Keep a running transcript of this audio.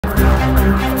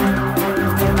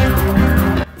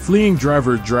Fleeing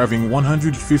driver driving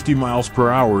 150 miles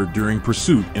per hour during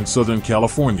pursuit in Southern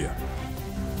California.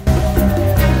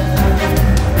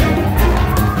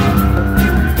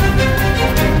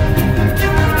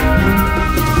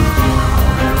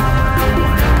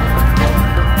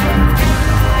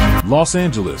 Los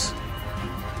Angeles,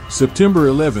 September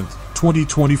 11,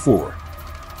 2024.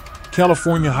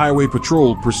 California Highway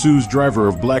Patrol pursues driver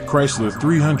of black Chrysler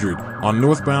 300 on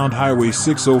northbound Highway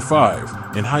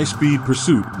 605 in high-speed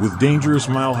pursuit with dangerous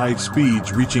mile-high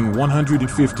speeds reaching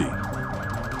 150.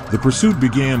 The pursuit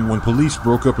began when police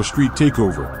broke up a street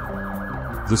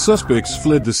takeover. The suspects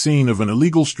fled the scene of an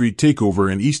illegal street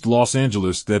takeover in East Los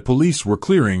Angeles that police were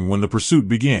clearing when the pursuit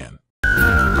began.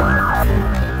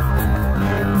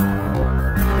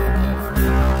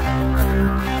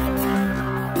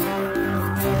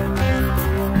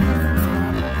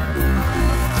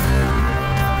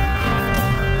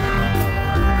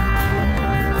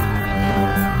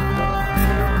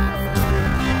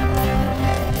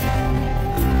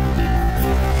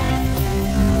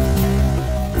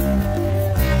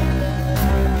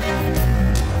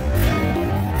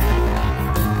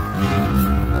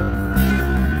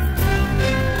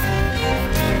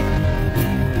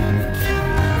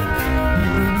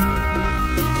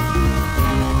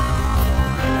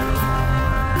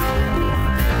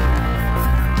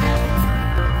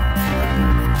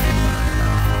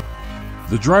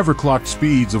 The driver clocked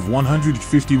speeds of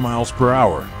 150 miles per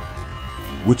hour,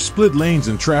 which split lanes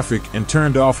in traffic and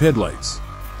turned off headlights.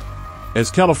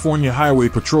 As California Highway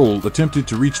Patrol attempted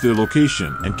to reach their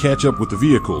location and catch up with the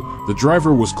vehicle, the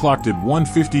driver was clocked at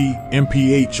 150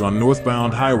 mph on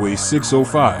northbound Highway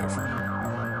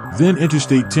 605, then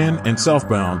Interstate 10 and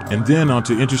southbound, and then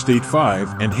onto Interstate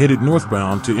 5 and headed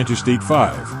northbound to Interstate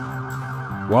 5.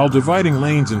 While dividing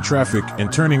lanes in traffic and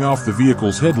turning off the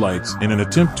vehicle's headlights in an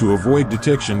attempt to avoid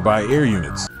detection by air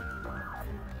units.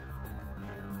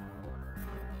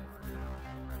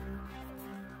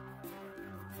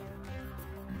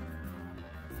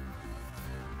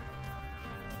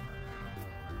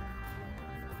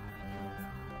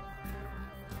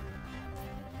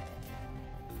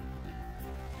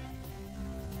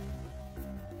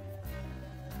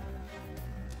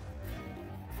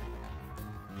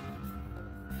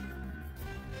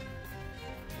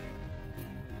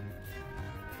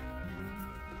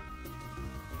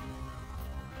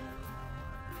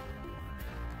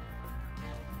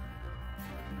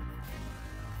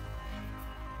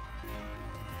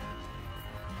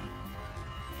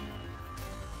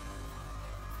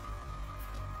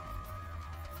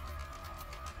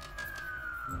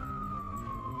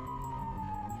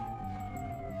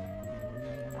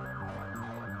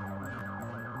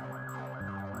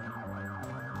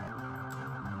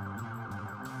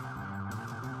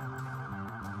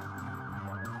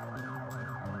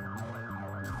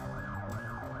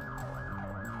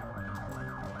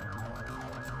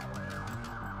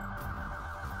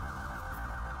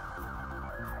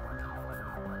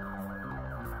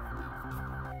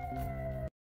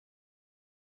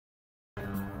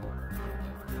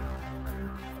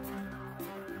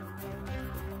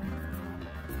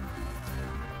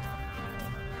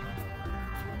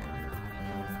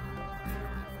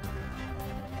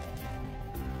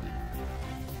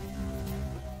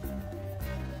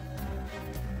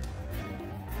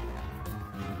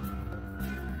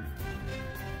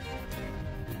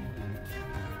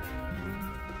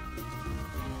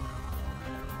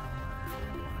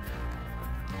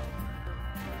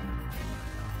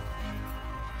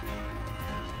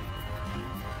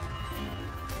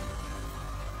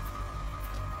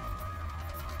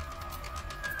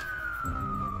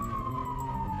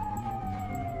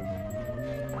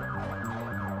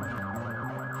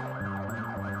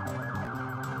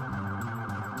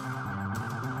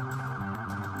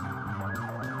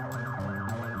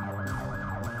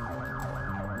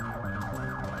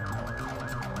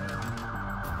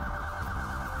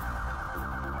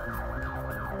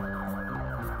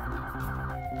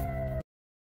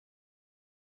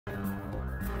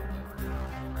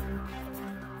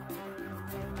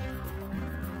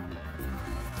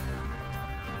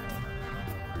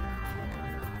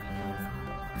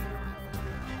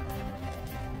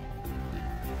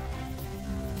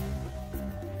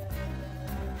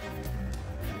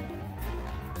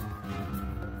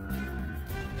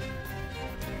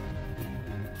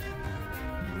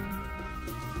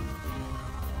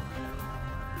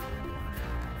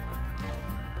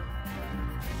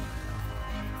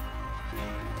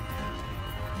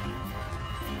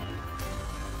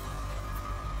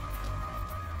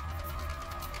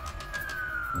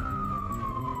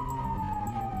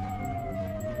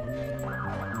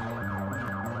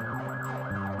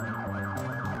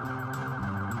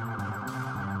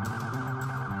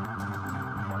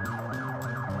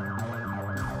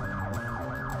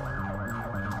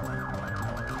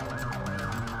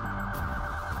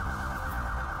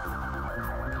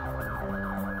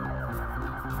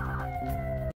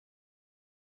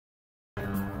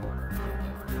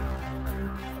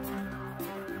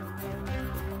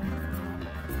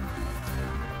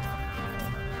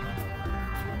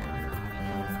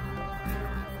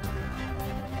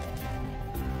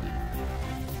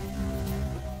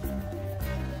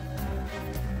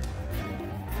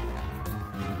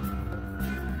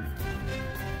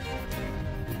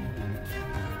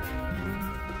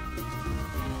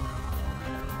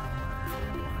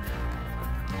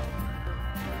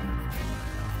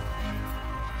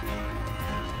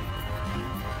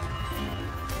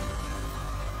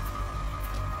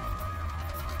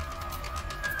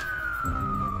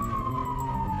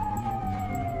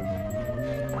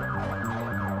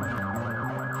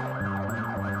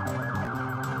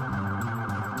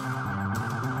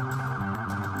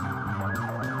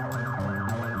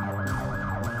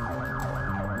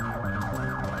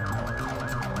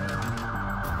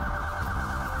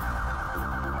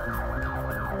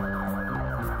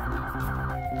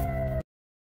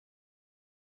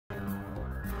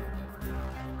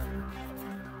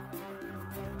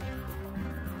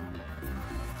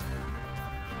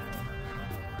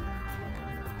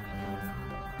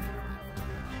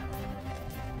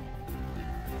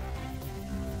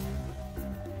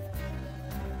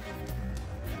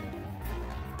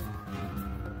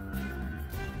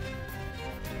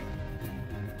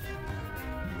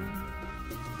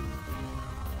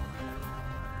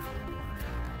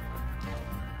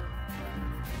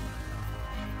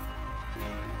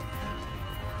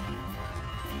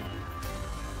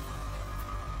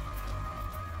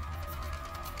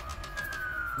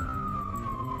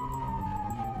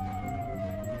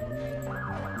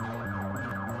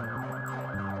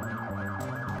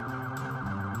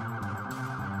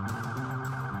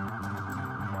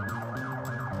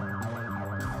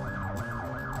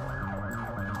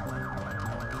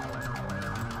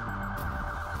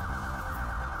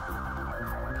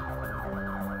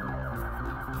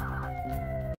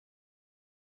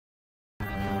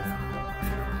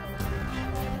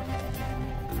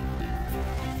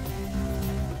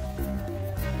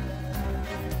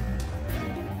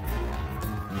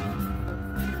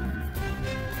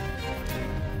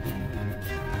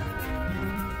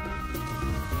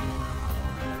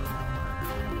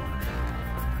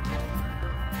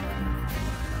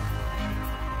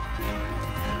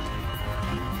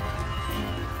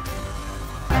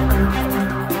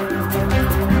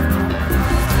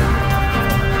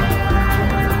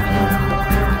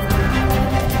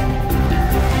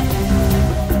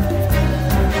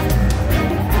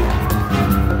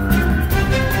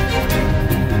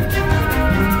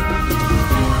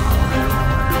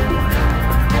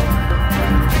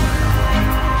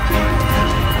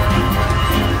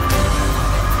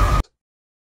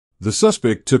 The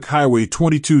suspect took Highway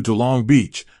 22 to Long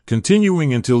Beach,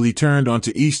 continuing until he turned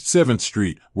onto East 7th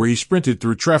Street, where he sprinted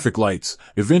through traffic lights,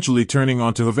 eventually turning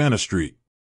onto Havana Street.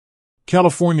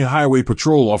 California Highway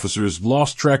Patrol officers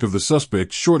lost track of the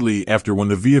suspect shortly after when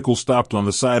the vehicle stopped on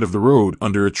the side of the road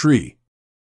under a tree.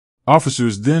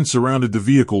 Officers then surrounded the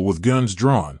vehicle with guns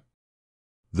drawn.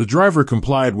 The driver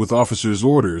complied with officers'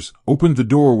 orders, opened the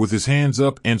door with his hands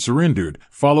up and surrendered,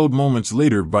 followed moments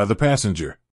later by the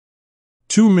passenger.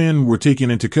 2 men were taken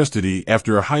into custody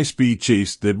after a high-speed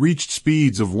chase that reached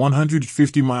speeds of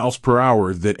 150 miles per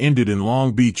hour that ended in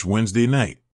Long Beach Wednesday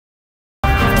night.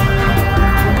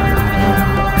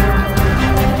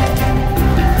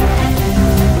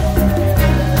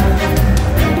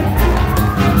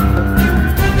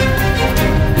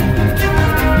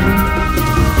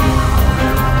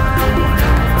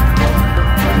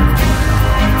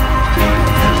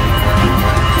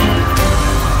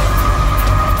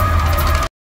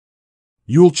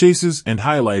 Yule chases and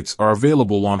highlights are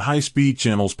available on High Speed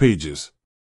Channel's pages.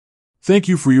 Thank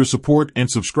you for your support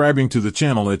and subscribing to the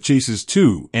channel at Chases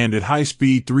 2 and at High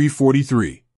Speed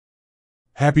 343.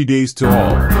 Happy days to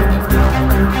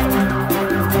all.